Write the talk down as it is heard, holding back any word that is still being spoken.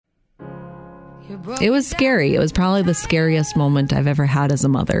It was scary. It was probably the scariest moment I've ever had as a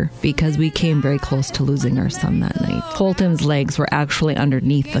mother because we came very close to losing our son that night. Colton's legs were actually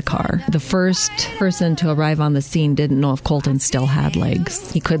underneath the car. The first person to arrive on the scene didn't know if Colton still had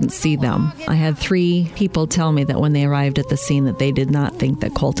legs. He couldn't see them. I had 3 people tell me that when they arrived at the scene that they did not think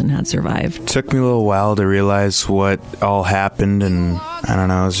that Colton had survived. It took me a little while to realize what all happened, and I don't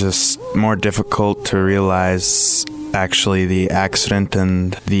know, it was just more difficult to realize actually the accident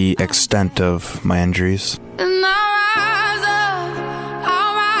and the extent of my injuries. And I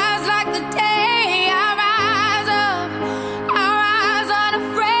rise like the day. I rise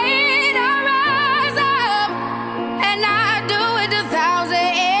unafraid. I rise up, and I do it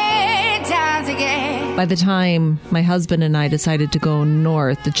 1,000 times again. By the time my husband and I decided to go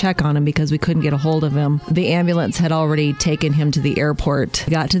north to check on him because we couldn't get a hold of him, the ambulance had already taken him to the airport.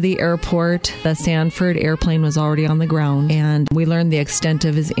 We got to the airport, the Sanford airplane was already on the ground, and we learned the extent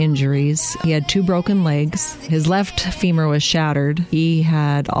of his injuries. He had 2 broken legs. His left femur was shattered. He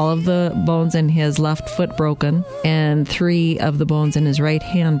had all of the bones in his left foot broken and 3 of the bones in his right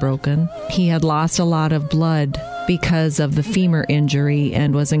hand broken. He had lost a lot of blood because of the femur injury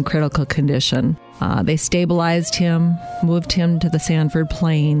and was in critical condition. They stabilized him, moved him to the Sanford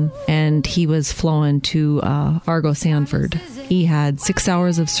plane, and he was flown to Fargo Sanford. He had 6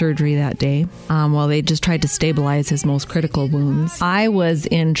 hours of surgery that day while they just tried to stabilize his most critical wounds. I was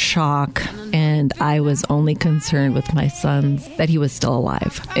in shock, and I was only concerned with my son, that he was still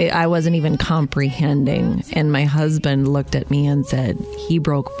alive. I wasn't even comprehending, and my husband looked at me and said, he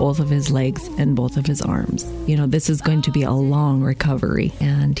broke both of his legs and both of his arms. You know, this is going to be a long recovery.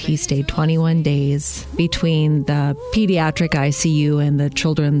 And he stayed 21 days between the pediatric ICU and the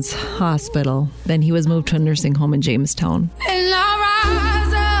children's hospital. Then he was moved to a nursing home in Jamestown. And I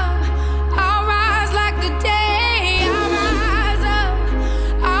rise like the day.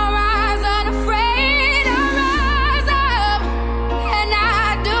 I rise unafraid. I rise up, and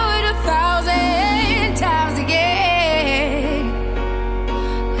I do it 1,000 times again.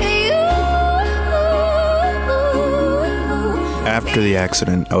 After the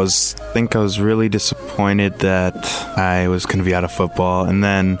accident, I was really disappointed that I was going to be out of football, and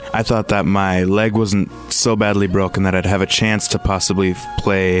then I thought that my leg wasn't so badly broken that I'd have a chance to possibly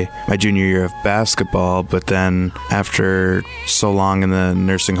play my junior year of basketball. But then after so long in the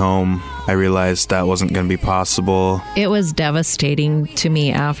nursing home, I realized that wasn't going to be possible. It was devastating to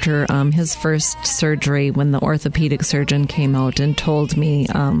me after his first surgery when the orthopedic surgeon came out and told me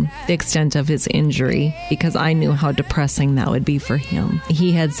the extent of his injury, because I knew how depressing that would be for him.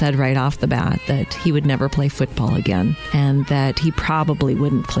 He had said right off the bat that he would never play football again and that he probably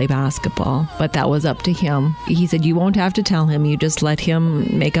wouldn't play basketball, but that was up to him. He said, you won't have to tell him, you just let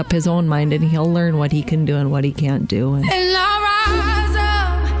him make up his own mind and he'll learn what he can do and what he can't do. And I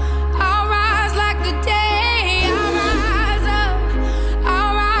rise like the day.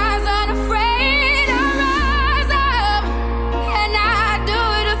 I rise unafraid. I rise up, and I do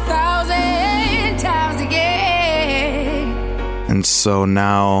it 1,000 times again. And so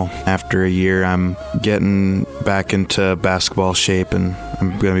now, after a year, I'm getting back into basketball shape, and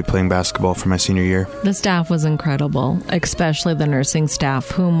I'm going to be playing basketball for my senior year. The staff was incredible, especially the nursing staff,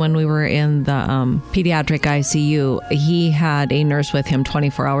 whom when we were in the pediatric ICU, he had a nurse with him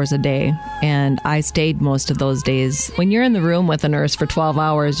 24 hours a day, and I stayed most of those days. When you're in the room with a nurse for 12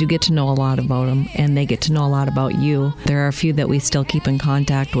 hours, you get to know a lot about them, and they get to know a lot about you. There are a few that we still keep in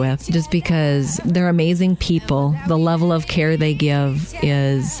contact with, just because they're amazing people. The level of care they give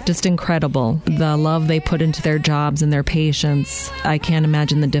is just incredible. The love they put into their jobs and their patients, I can't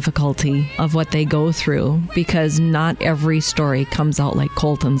imagine the difficulty of what they go through, because not every story comes out like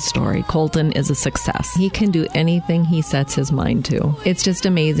Colton's story. Colton is a success. He can do anything he sets his mind to. It's just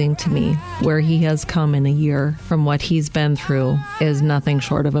amazing to me where he has come in a year from what he's been through is nothing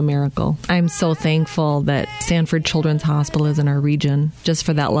short of a miracle. I'm so thankful that Sanford Children's Hospital is in our region just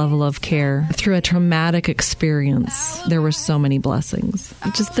for that level of care. Through a traumatic experience, there were so many blessings.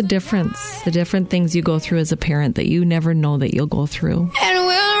 Just the different things you go through as a parent that you never know that you'll go through. And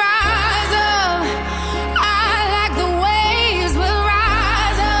we'll rise up, like the waves. We'll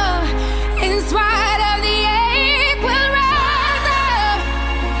rise up, in spite of the ache. We'll rise up,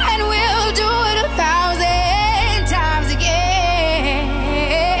 and we'll do it 1,000 times again.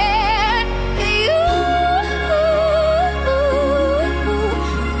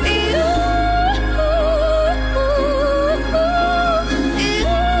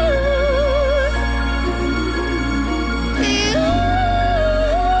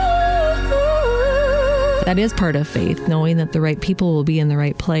 That is part of faith, knowing that the right people will be in the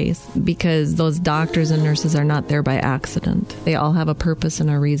right place, because those doctors and nurses are not there by accident. They all have a purpose and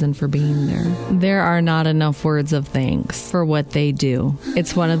a reason for being there. There are not enough words of thanks for what they do.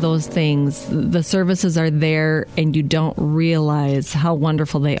 It's one of those things, the services are there and you don't realize how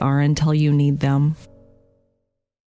wonderful they are until you need them.